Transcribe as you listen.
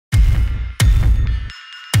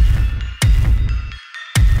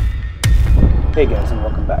Hey guys, and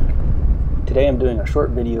welcome back. Today I'm doing a short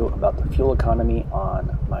video about the fuel economy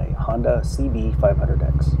on my Honda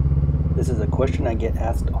CB500x. This is a question I get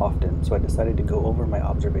asked often, so I decided to go over my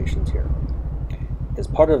observations here. As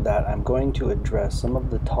part of that, I'm going to address some of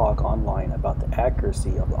the talk online about the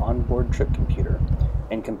accuracy of the onboard trip computer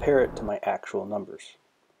and compare it to my actual numbers.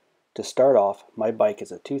 To start off, my bike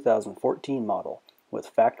is a 2014 model with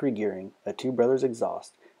factory gearing, a Two Brothers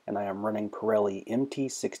exhaust, and I am running Pirelli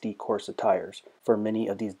MT-60 Corsa tires for many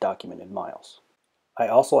of these documented miles. I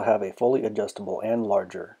also have a fully adjustable and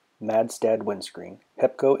larger Madstad windscreen,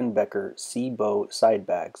 Hepco and Becker C-Bow side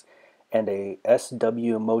bags, and a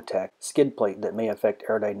SW-Motech skid plate that may affect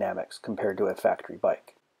aerodynamics compared to a factory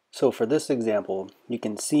bike. So for this example, you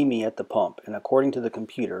can see me at the pump, and according to the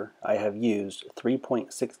computer, I have used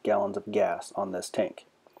 3.6 gallons of gas on this tank.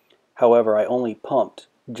 However, I only pumped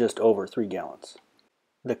just over 3 gallons.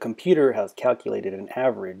 The computer has calculated an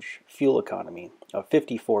average fuel economy of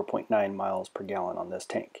 54.9 miles per gallon on this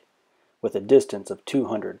tank, with a distance of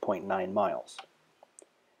 200.9 miles.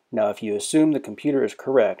 Now, if you assume the computer is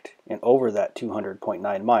correct, and over that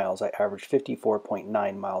 200.9 miles I averaged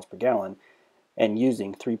 54.9 miles per gallon, and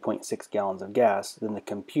using 3.6 gallons of gas, then the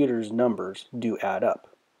computer's numbers do add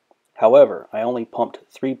up. However, I only pumped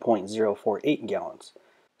 3.048 gallons.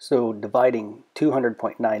 So dividing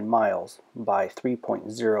 200.9 miles by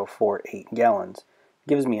 3.048 gallons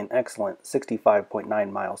gives me an excellent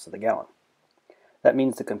 65.9 miles to the gallon. That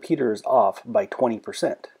means the computer is off by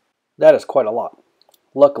 20%. That is quite a lot.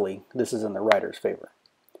 Luckily, this is in the rider's favor.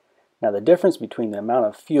 Now the difference between the amount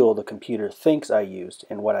of fuel the computer thinks I used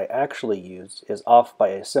and what I actually used is off by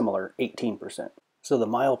a similar 18%. So the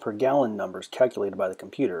mile per gallon numbers calculated by the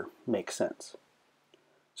computer make sense.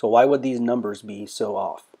 So why would these numbers be so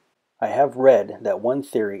off? I have read that one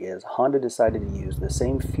theory is Honda decided to use the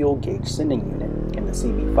same fuel gauge sending unit in the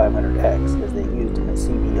CB500X as they used in the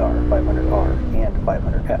CBR 500R and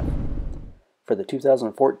 500F. For the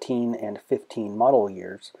 2014 and 15 model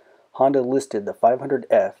years, Honda listed the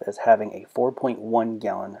 500F as having a 4.1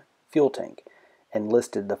 gallon fuel tank and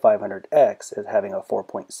listed the 500X as having a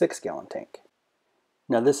 4.6 gallon tank.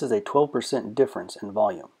 Now this is a 12% difference in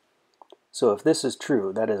volume. So if this is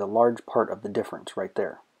true, that is a large part of the difference right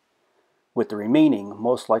there, with the remaining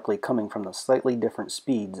most likely coming from the slightly different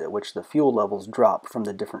speeds at which the fuel levels drop from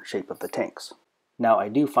the different shape of the tanks. Now I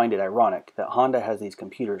do find it ironic that Honda has these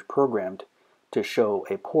computers programmed to show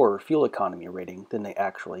a poorer fuel economy rating than they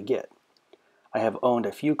actually get. I have owned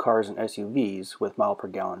a few cars and SUVs with mile per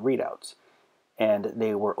gallon readouts, and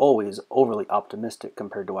they were always overly optimistic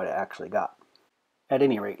compared to what I actually got. At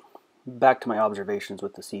any rate, back to my observations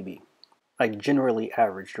with the CB. I generally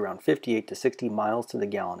averaged around 58 to 60 miles to the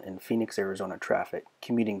gallon in Phoenix, Arizona traffic,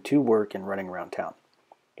 commuting to work and running around town.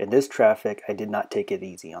 In this traffic, I did not take it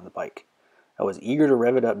easy on the bike. I was eager to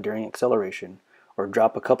rev it up during acceleration or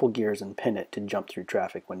drop a couple gears and pin it to jump through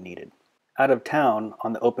traffic when needed. Out of town,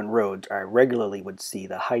 on the open roads, I regularly would see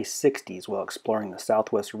the high 60s while exploring the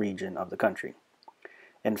southwest region of the country.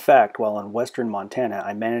 In fact, while in western Montana,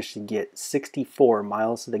 I managed to get 64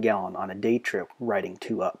 miles to the gallon on a day trip riding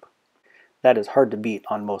 2 up. That is hard to beat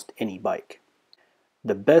on most any bike.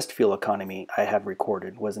 The best fuel economy I have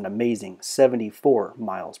recorded was an amazing 74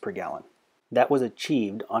 miles per gallon. That was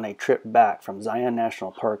achieved on a trip back from Zion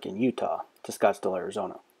National Park in Utah to Scottsdale,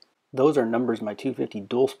 Arizona. Those are numbers my 250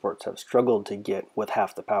 Dual Sports have struggled to get with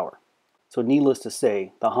half the power. So needless to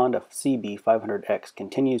say, the Honda CB500X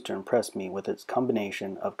continues to impress me with its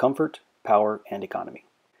combination of comfort, power, and economy.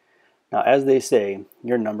 Now as they say,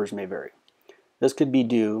 your numbers may vary. This could be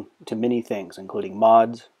due to many things, including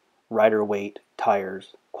mods, rider weight,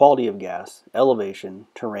 tires, quality of gas, elevation,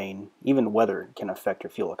 terrain, even weather can affect your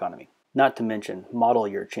fuel economy. Not to mention model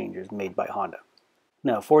year changes made by Honda.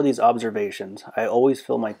 Now for these observations, I always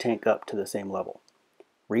fill my tank up to the same level,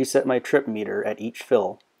 reset my trip meter at each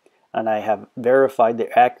fill, and I have verified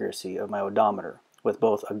the accuracy of my odometer with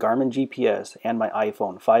both a Garmin GPS and my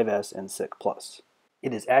iPhone 5S and 6 Plus.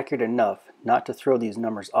 It is accurate enough not to throw these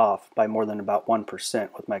numbers off by more than about 1%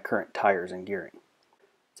 with my current tires and gearing.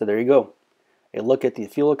 So there you go, a look at the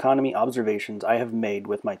fuel economy observations I have made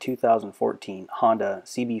with my 2014 Honda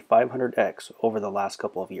CB500X over the last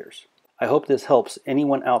couple of years. I hope this helps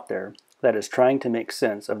anyone out there that is trying to make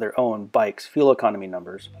sense of their own bike's fuel economy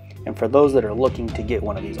numbers, and for those that are looking to get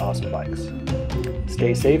one of these awesome bikes.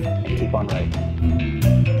 Stay safe and keep on riding.